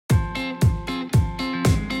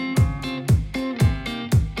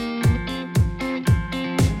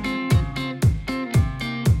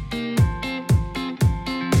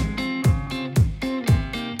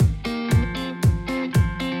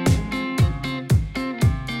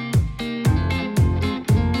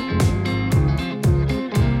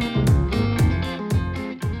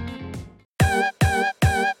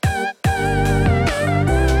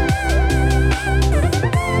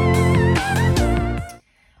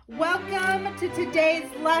to today's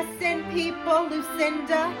lesson, people.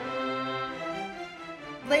 Lucinda,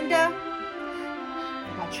 Linda,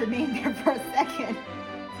 I got your name there for a second.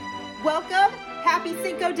 Welcome. Happy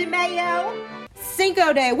Cinco de Mayo.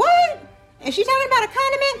 Cinco de what? Is she talking about a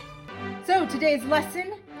condiment? So today's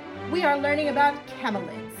lesson, we are learning about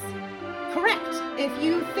camelids. Correct. If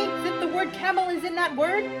you think that the word camel is in that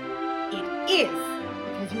word, it is,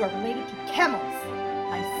 because you are related to camels.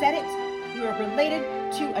 I said it. You are related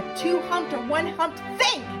to a two-humped or one-humped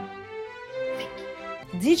thing.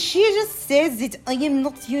 Did she just say that I am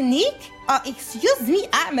not unique? Excuse me,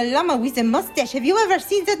 I'm a llama with a mustache. Have you ever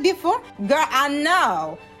seen that before? Girl, I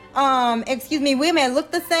know. Excuse me, we may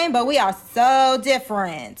look the same, but we are so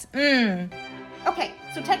different. Okay,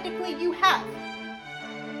 so technically you have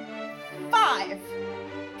 5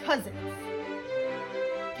 cousins.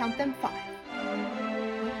 Count them 5.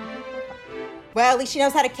 Well, at least she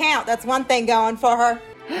knows how to count. That's one thing going for her.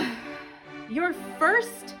 Your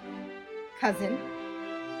first cousin,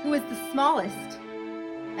 who is the smallest,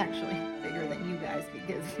 actually bigger than you guys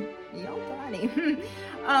because y'all tiny,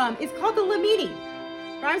 is called the Lamini.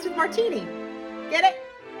 Rhymes with martini. Get it?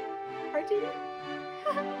 Martini?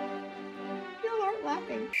 Y'all aren't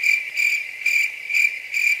laughing.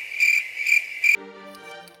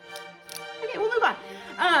 Okay, we'll move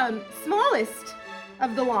on. Smallest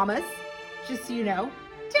of the llamas, just so you know.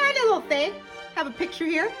 Tiny little thing. Have a picture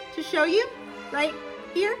here to show you. Right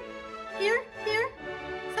here, here,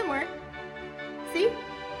 somewhere. See?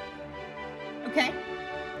 Okay.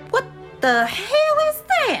 What the hell is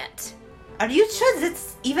that? Are you sure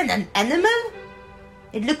that's even an animal?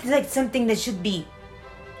 It looks like something that should be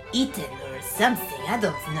eaten or something. I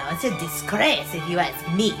don't know. It's a disgrace if you ask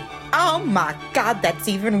me. Oh my god, that's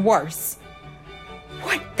even worse.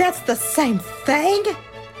 What? That's the same thing?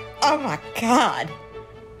 Oh my god.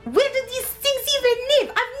 Where do these things even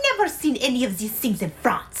live? I've never seen any of these things in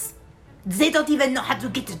France. They don't even know how to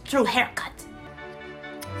get a true haircut.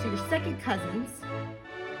 So your second cousins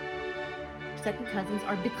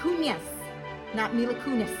are Vicuñas, not Mila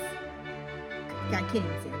Kunis. I can't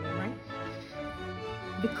even say it, right?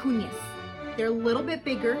 Vicuñas. They're a little bit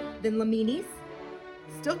bigger than Laminis.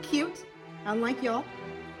 Still cute, unlike y'all.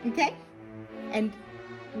 Okay? And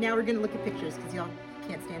now we're gonna look at pictures because y'all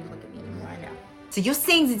can't stand to look at me anymore, I know. So you're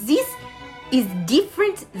saying that this is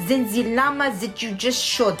different than the llama that you just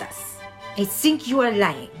showed us? I think you are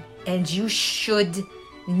lying, and you should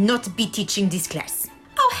not be teaching this class.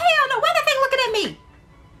 Oh, hell no, why the thing looking at me?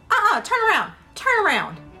 Turn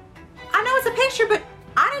around. I know it's a picture, but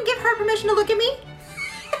I didn't give her permission to look at me.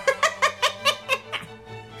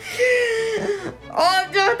 Oh,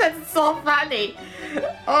 dude, that's so funny.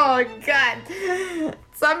 Oh, God.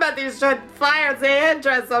 Somebody should fire the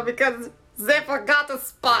hairdresser because they forgot a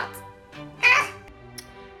spot.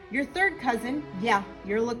 Your third cousin, yeah,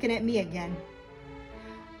 you're looking at me again,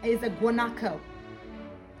 is a guanaco.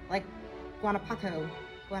 Like guanapaco.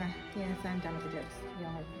 Yes, I'm done with the jokes.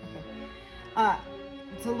 Okay.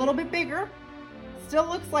 It's a little bit bigger. Still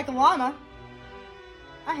looks like a llama.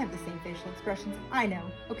 I have the same facial expressions. I know.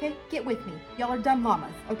 Okay? Get with me. Y'all are dumb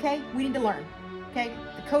llamas. Okay? We need to learn. Okay?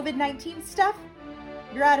 The COVID-19 stuff,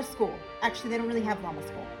 you're out of school. Actually, they don't really have llama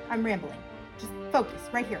school. I'm rambling. Just focus.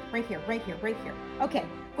 Right here. Okay.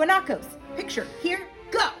 Guanacos. Picture. Here.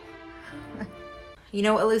 Go. You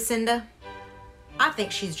know what, Lucinda? I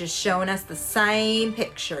think she's just showing us the same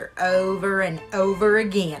picture over and over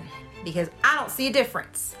again because I don't see a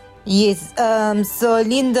difference. Yes, so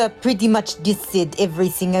Linda pretty much just said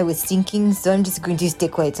everything I was thinking, so I'm just going to stay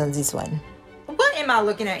quiet on this one. What am I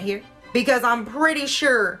looking at here? Because I'm pretty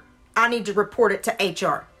sure I need to report it to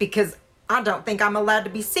HR because I don't think I'm allowed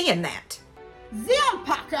to be seeing that. The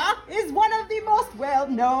alpaca is one of the most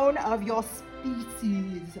well-known of your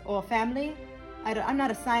species or family. I'm not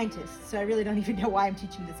a scientist, so I really don't even know why I'm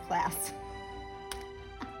teaching this class.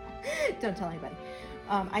 Don't tell anybody.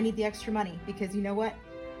 I need the extra money because you know what?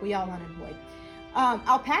 We all unemployed.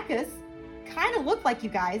 Alpacas kind of look like you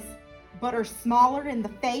guys, but are smaller in the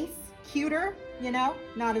face, cuter, you know?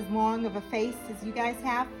 Not as long of a face as you guys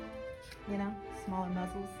have. You know, smaller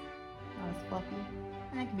muzzles, not as fluffy.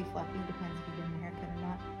 It can be fluffy, depends if you give them a haircut or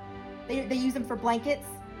not. They use them for blankets,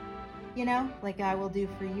 you know, like I will do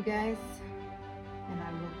for you guys. And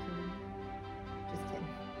I will too. Just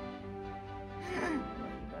kidding.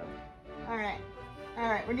 All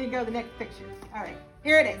right, we're gonna go to the next picture. All right,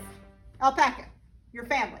 here it is. Alpaca, your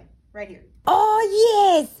family, right here. Oh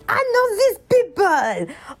yes, I know these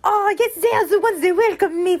people. Oh yes, they are the ones that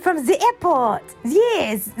welcomed me from the airport.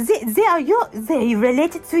 Yes, they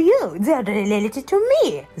related to you. They are related to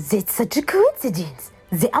me. That's such a coincidence.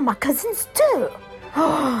 They are my cousins too.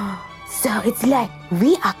 Oh, So it's like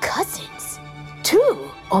we are cousins.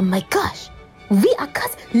 Too. Oh my gosh. We are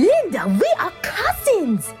cousins. Linda, we are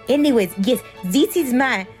cousins. Anyways, yes, this is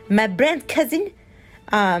my brand cousin.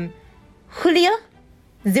 Julio.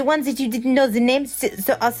 The one that you didn't know the name,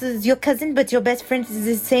 so also is your cousin, but your best friend at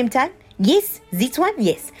the same time? Yes, this one?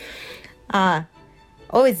 Yes.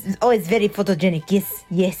 Always very photogenic.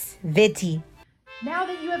 Yes, Betty. Now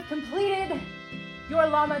that you have completed your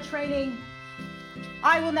llama training,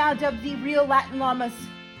 I will now dub the real Latin llamas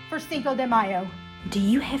for Cinco de Mayo. Do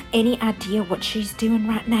you have any idea what she's doing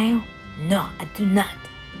right now? No, I do not.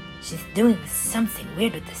 She's doing something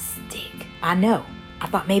weird with the stick. I know. I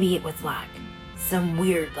thought maybe it was like some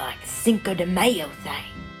weird like Cinco de Mayo thing.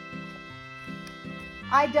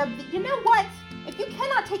 I dubbed the, you know what? If you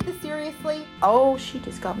cannot take this seriously, Oh, she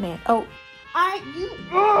just got mad. Oh, you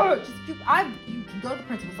can go to the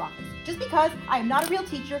principal's office. Just because I am not a real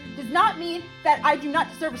teacher does not mean that I do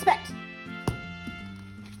not deserve respect.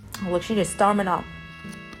 look, she just storming off.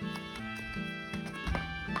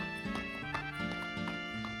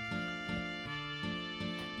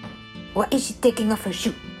 Why is she taking off her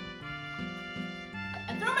shoe?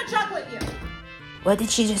 And throw my chocolate here. Why did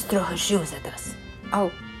she just throw her shoes at us?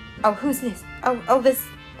 Oh, who's this? Oh, this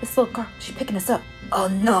little girl. She's picking us up. Oh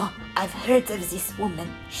no, I've heard of this woman.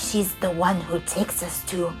 She's the one who takes us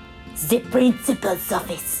to the principal's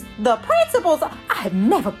office. The principal's? I have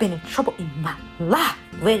never been in trouble in my life.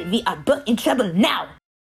 Well, we are both in trouble now.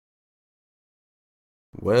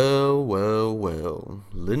 Well,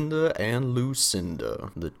 Linda and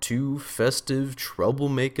Lucinda, the two festive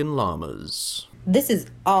troublemaking llamas. This is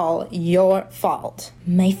all your fault.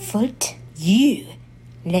 My fault? You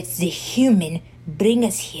let the human bring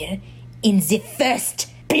us here in the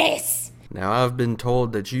first place. Now I've been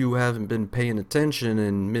told that you haven't been paying attention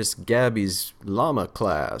in Miss Gabby's llama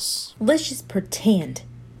class. Let's just pretend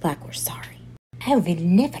like we're sorry. I will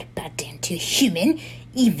never bow down to a human,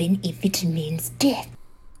 even if it means death.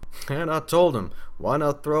 And I told him, why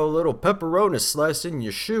not throw a little pepperoni slice in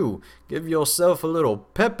your shoe? Give yourself a little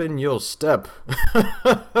pep in your step.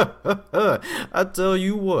 I tell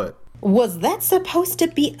you what. Was that supposed to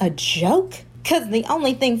be a joke? Cause the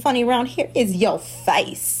only thing funny around here is your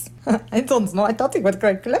face. I don't know, I thought it was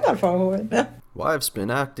quite clever for a moment. Wife's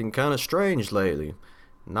been acting kinda strange lately.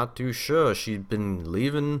 Not too sure. She's been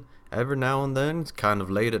leaving every now and then. It's kind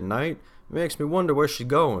of late at night. Makes me wonder where she's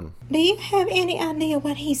going. Do you have any idea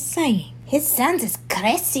what he's saying? He sounds as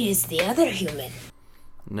crazy as the other human.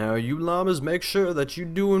 Now you llamas make sure that you're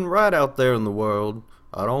doing right out there in the world.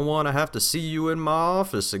 I don't want to have to see you in my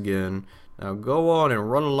office again. Now go on and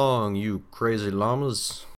run along, you crazy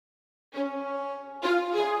llamas.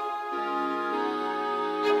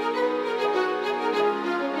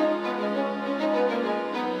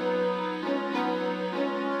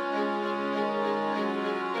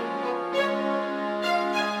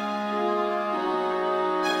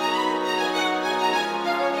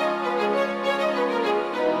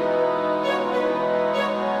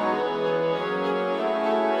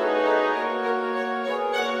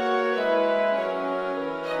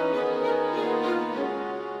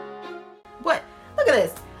 What? Look at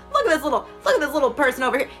this. Look at this little person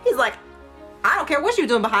over here. He's like, I don't care what you're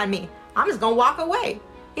doing behind me. I'm just gonna walk away.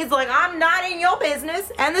 He's like, I'm not in your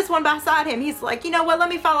business. And this one beside him, he's like, you know what? Let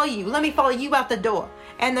me follow you. Let me follow you out the door.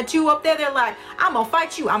 And the two up there, they're like, I'm gonna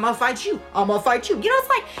fight you. I'm gonna fight you. I'm gonna fight you. You know, it's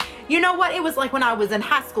like, you know what? It was like when I was in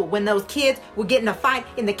high school, when those kids would get in a fight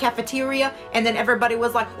in the cafeteria, and then everybody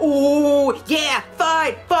was like, oh, yeah,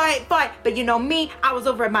 fight, fight, fight. But you know me, I was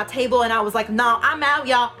over at my table and I was like, no, I'm out,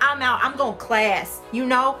 y'all. I'm out. I'm going to class. You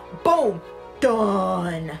know? Boom.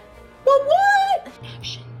 Done. Well, what?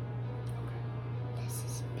 Action. This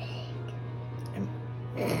is big.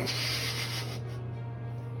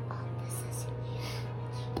 Oh, this is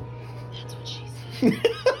huge. That's what she said.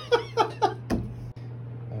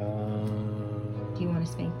 Do you want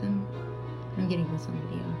to spank them? I'm getting this on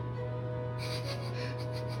video.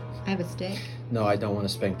 I have a stick. No, I don't want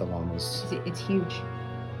to spank the llamas. It's huge.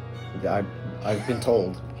 I've been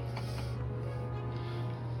told.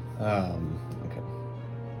 Okay.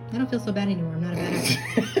 I don't feel so bad anymore. I'm not a bad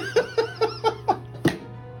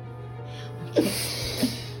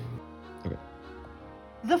Okay.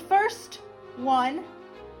 The first one,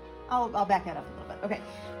 I'll back that up a little bit. Okay.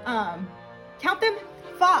 Count them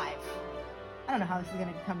 5. I don't know how this is going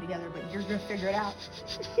to come together, but you're going to figure it out.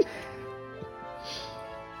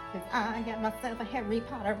 Because I got myself a Harry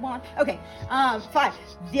Potter wand. Okay, 5.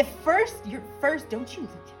 Your first, don't you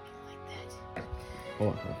look at me like that.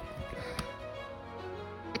 Hold on.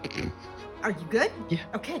 Okay. Are you good? Yeah.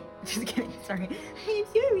 Okay. Just kidding. Sorry. I'm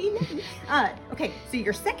sorry. Okay. So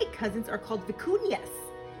your second cousins are called vicunias.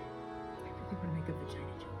 I really want to make a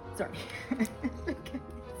vagina joke. Sorry.